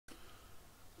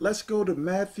Let's go to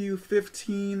Matthew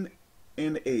 15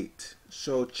 and 8.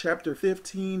 So chapter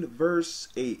 15, verse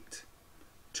 8.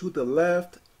 To the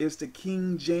left is the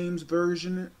King James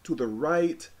Version. To the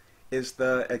right is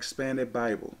the Expanded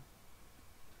Bible.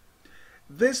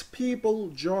 This people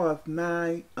draweth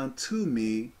nigh unto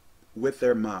me with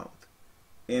their mouth,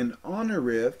 and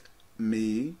honoreth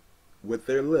me with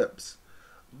their lips,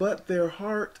 but their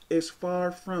heart is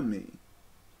far from me.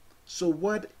 So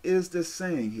what is this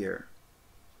saying here?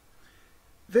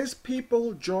 This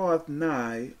people draweth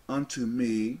nigh unto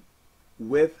me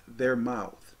with their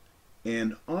mouth,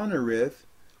 and honoreth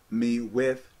me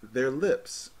with their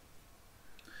lips.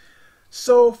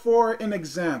 So for an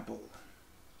example,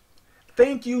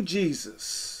 thank you,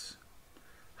 Jesus.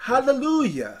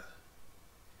 Hallelujah.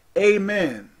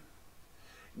 Amen.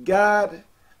 God,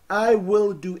 I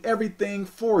will do everything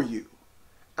for you.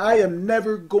 I am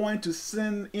never going to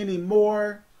sin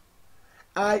anymore.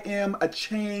 I am a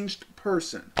changed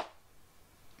person.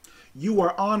 You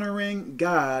are honoring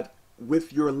God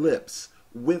with your lips,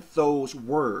 with those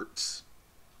words.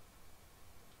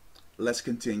 Let's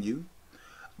continue.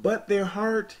 But their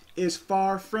heart is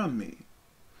far from me.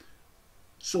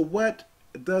 So what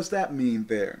does that mean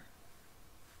there?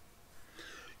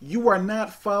 You are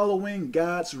not following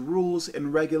God's rules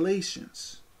and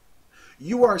regulations.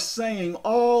 You are saying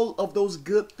all of those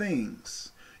good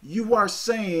things. You are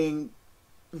saying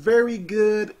very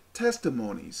good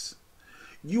testimonies.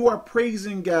 You are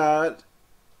praising God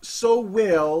so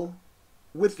well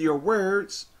with your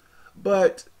words,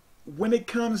 but when it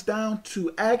comes down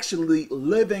to actually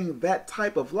living that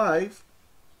type of life,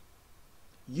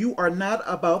 you are not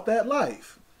about that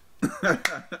life.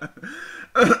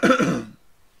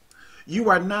 You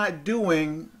are not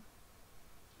doing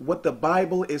what the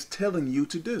Bible is telling you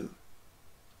to do.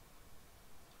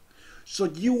 So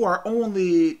you are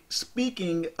only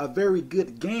speaking a very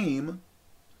good game,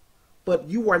 but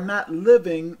you are not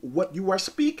living what you are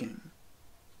speaking.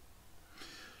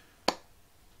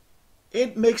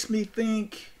 It makes me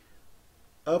think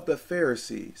of the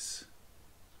Pharisees,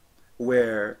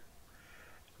 where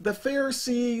the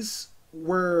Pharisees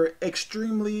were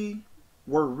really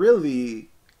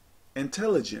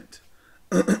intelligent.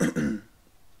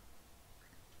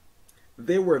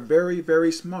 They were very,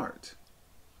 very smart.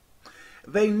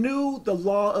 They knew the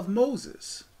law of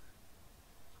Moses,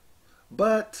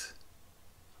 but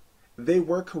they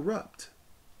were corrupt.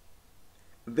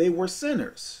 They were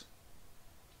sinners.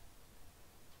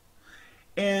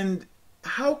 And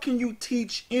how can you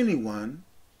teach anyone?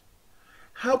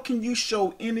 How can you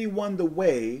show anyone the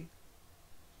way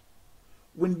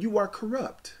when you are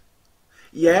corrupt?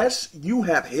 Yes, you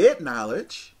have head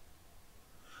knowledge,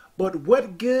 but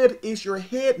what good is your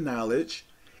head knowledge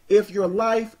if your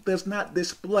life does not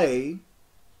display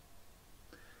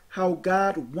how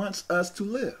God wants us to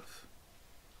live?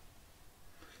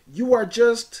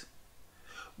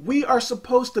 We are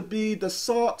supposed to be the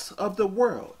salt of the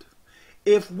world.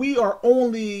 If we are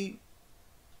only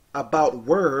about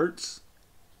words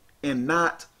and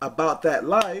not about that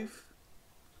life,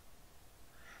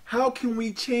 how can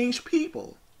we change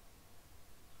people?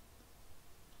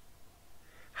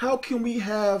 How can we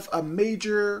have a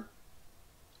major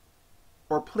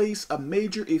or place a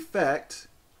major effect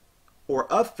or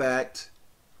affect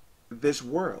this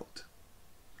world?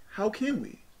 How can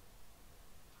we?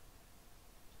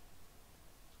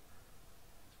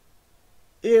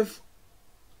 If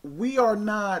we are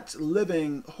not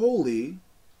living holy,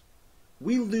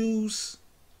 we lose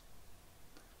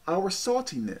our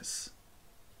saltiness.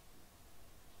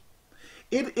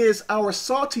 It is our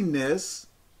saltiness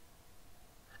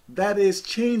that is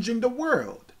changing the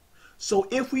world. So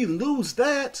if we lose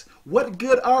that, what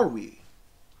good are we?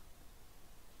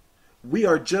 We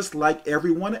are just like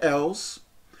everyone else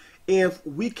if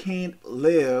we can't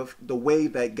live the way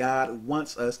that God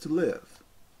wants us to live.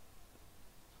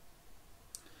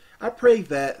 I pray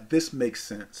that this makes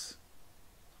sense.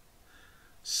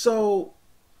 So,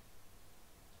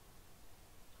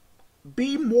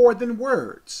 be more than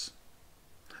words.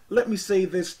 Let me say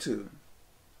this too.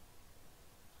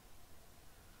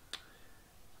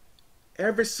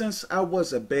 Ever since I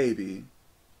was a baby,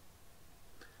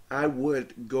 I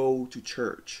would go to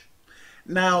church.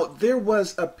 Now, there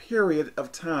was a period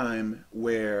of time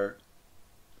where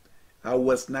I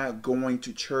was not going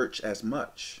to church as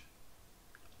much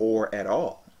or at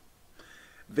all.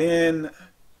 Then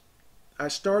I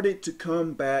started to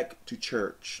come back to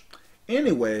church.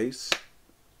 Anyways,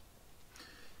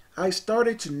 I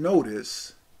started to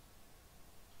notice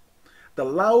the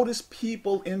loudest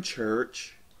people in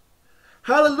church.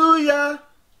 Hallelujah!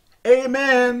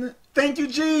 Amen! Thank you,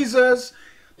 Jesus!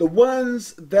 the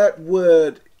ones that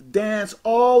would dance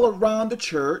all around the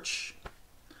church,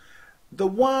 the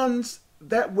ones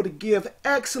that would give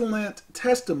excellent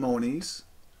testimonies,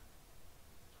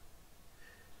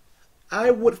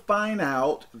 I would find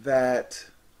out that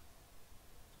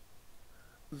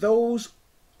those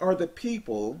are the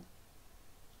people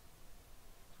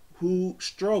who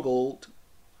struggled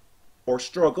or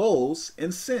struggles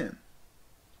in sin.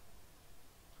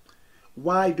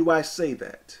 Why do I say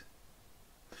that?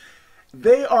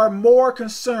 They are more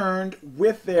concerned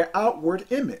with their outward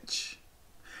image.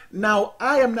 Now,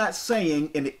 I am not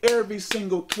saying in every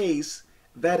single case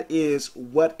that is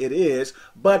what it is,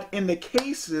 but in the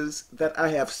cases that I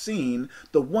have seen,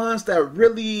 the ones that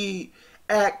really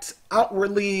act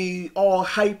outwardly all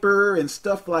hyper and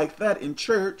stuff like that in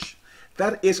church,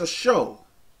 that is a show.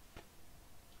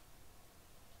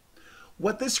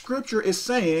 What this scripture is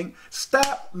saying,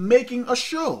 stop making a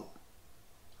show.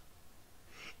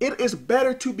 It is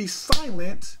better to be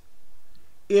silent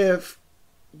if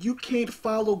you can't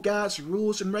follow God's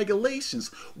rules and regulations.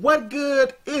 What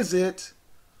good is it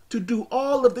to do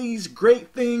all of these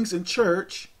great things in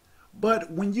church,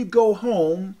 but when you go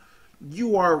home,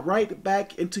 you are right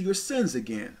back into your sins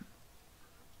again?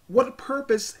 What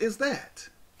purpose is that?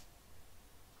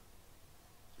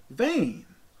 Vain.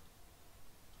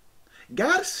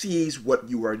 God sees what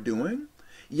you are doing.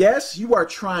 Yes, you are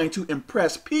trying to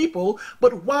impress people,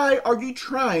 but why are you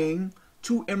trying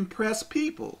to impress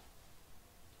people?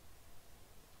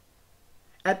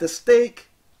 At the stake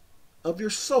of your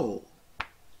soul.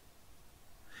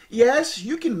 Yes,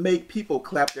 you can make people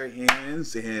clap their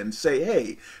hands and say,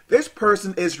 hey, this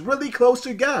person is really close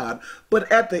to God. But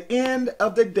at the end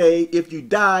of the day, if you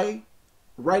die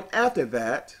right after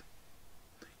that,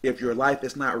 if your life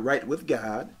is not right with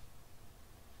God,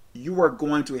 you are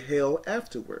going to hell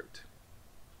afterward.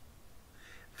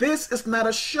 This is not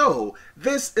a show.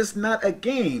 This is not a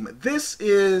game. This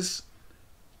is,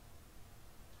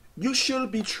 you should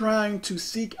be trying to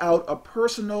seek out a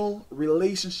personal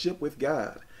relationship with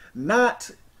God,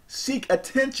 not seek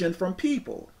attention from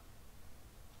people.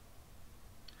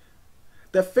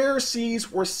 The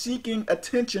Pharisees were seeking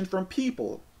attention from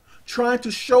people, trying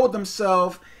to show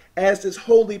themselves as this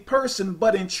holy person,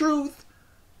 but in truth,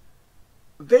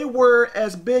 they were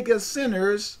as big as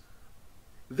sinners.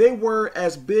 They were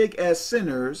as big as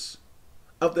sinners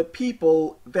of the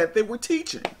people that they were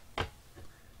teaching.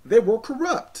 They were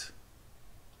corrupt.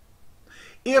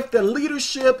 If the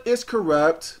leadership is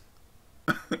corrupt,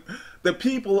 the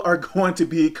people are going to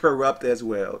be corrupt as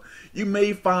well. You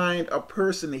may find a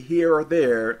person here or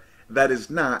there that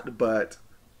is not, but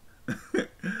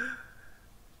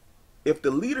if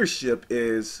the leadership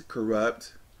is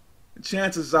corrupt,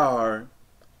 chances are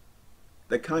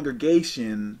the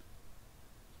congregation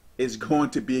is going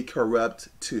to be corrupt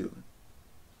too.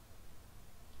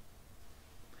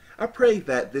 I pray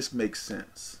that this makes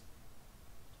sense.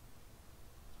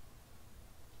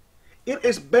 It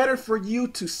is better for you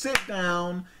to sit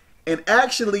down and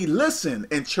actually listen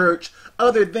in church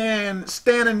other than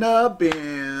standing up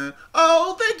and,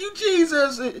 oh, thank you,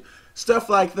 Jesus, stuff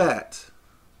like that.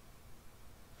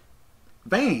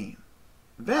 Vain.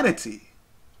 Vanity.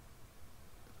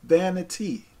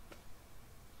 Vanity.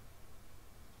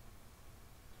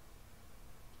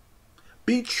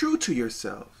 Be true to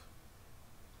yourself.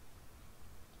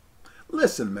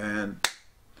 Listen, man.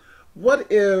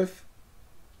 What if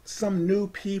some new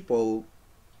people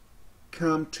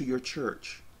come to your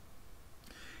church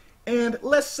and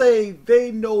let's say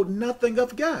they know nothing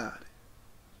of God,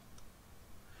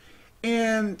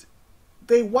 and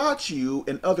they watch you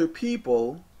and other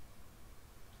people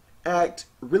act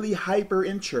really hyper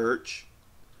in church?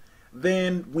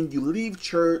 Then when you leave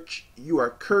church, you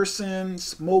are cursing,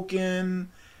 smoking,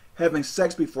 having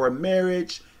sex before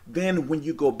marriage. Then when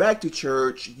you go back to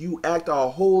church, you act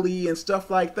all holy and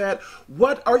stuff like that.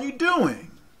 What are you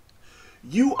doing?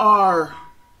 You are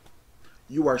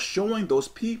showing those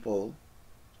people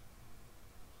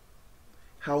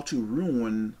how to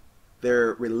ruin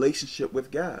their relationship with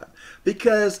God,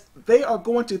 because they are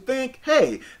going to think,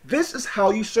 hey, this is how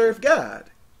you serve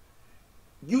God.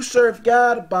 You serve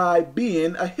God by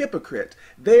being a hypocrite.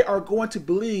 They are going to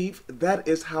believe that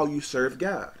is how you serve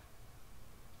God.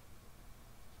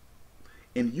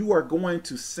 And you are going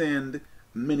to send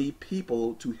many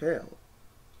people to hell.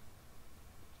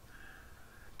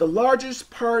 The largest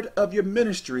part of your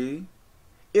ministry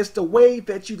is the way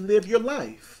that you live your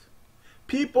life.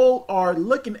 People are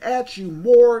looking at you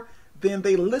more than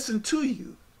they listen to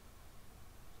you.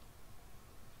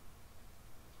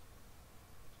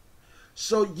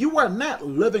 So you are not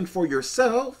living for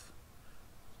yourself.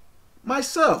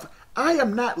 Myself, I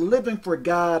am not living for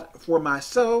God for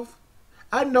myself.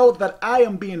 I know that I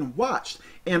am being watched,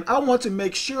 and I want to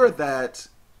make sure that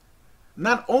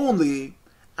not only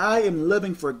I am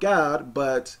living for God,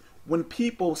 but when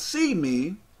people see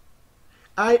me,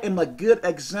 I am a good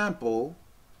example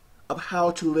of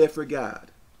how to live for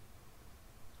God.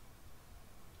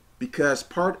 Because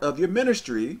part of your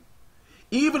ministry,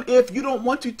 even if you don't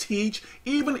want to teach,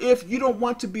 even if you don't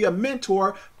want to be a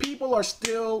mentor, people are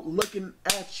still looking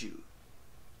at you.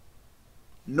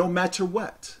 No matter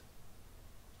what.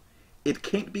 It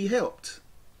can't be helped.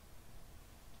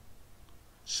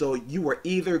 So you are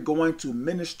either going to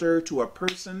minister to a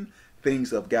person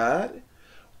things of God,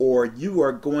 or you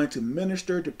are going to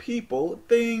minister to people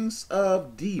things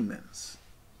of demons.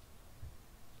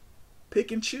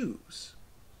 Pick and choose.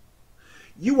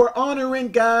 You are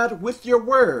honoring God with your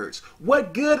words.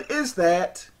 What good is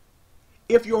that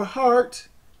if your heart,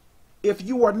 if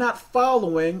you are not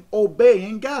following,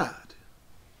 obeying God?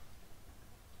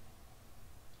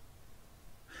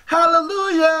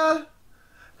 Hallelujah!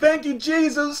 Thank you,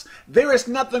 Jesus. There is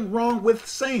nothing wrong with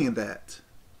saying that.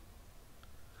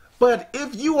 But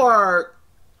if you are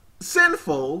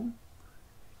sinful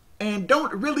and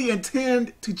don't really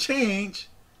intend to change,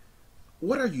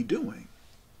 what are you doing?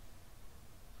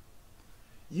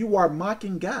 You are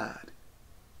mocking God.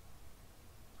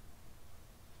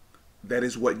 That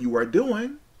is what you are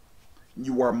doing.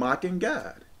 You are mocking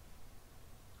God.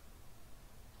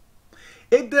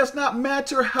 It does not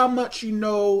matter how much you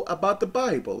know about the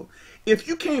Bible. If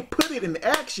you can't put it in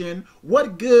action,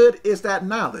 what good is that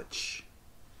knowledge?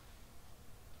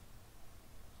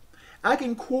 I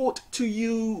can quote to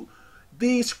you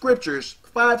these scriptures,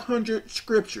 500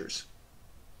 scriptures,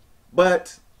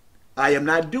 but I am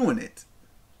not doing it.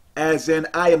 As in,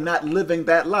 I am not living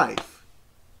that life.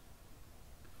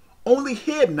 Only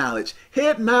head knowledge.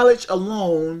 Head knowledge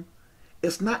alone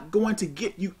is not going to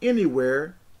get you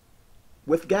anywhere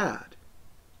with God.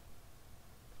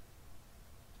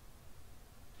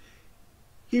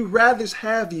 He rather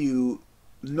have you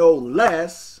know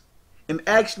less and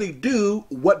actually do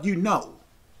what you know.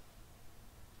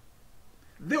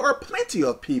 There are plenty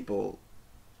of people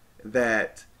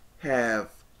that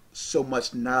have so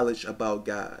much knowledge about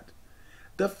God.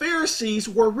 The Pharisees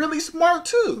were really smart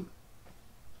too,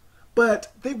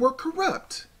 but they were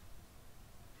corrupt.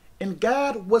 And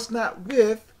God was not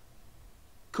with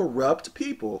corrupt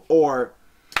people, or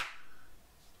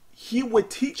he would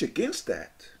teach against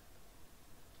that.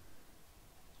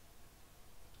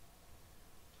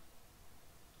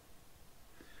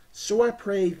 So I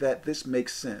pray that this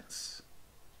makes sense.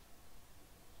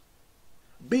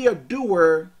 Be a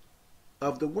doer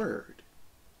of the word,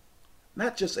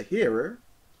 not just a hearer,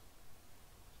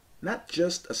 not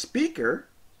just a speaker,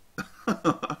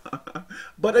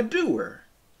 but a doer.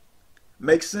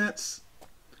 Make sense?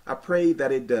 I pray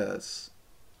that it does.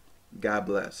 God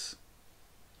bless.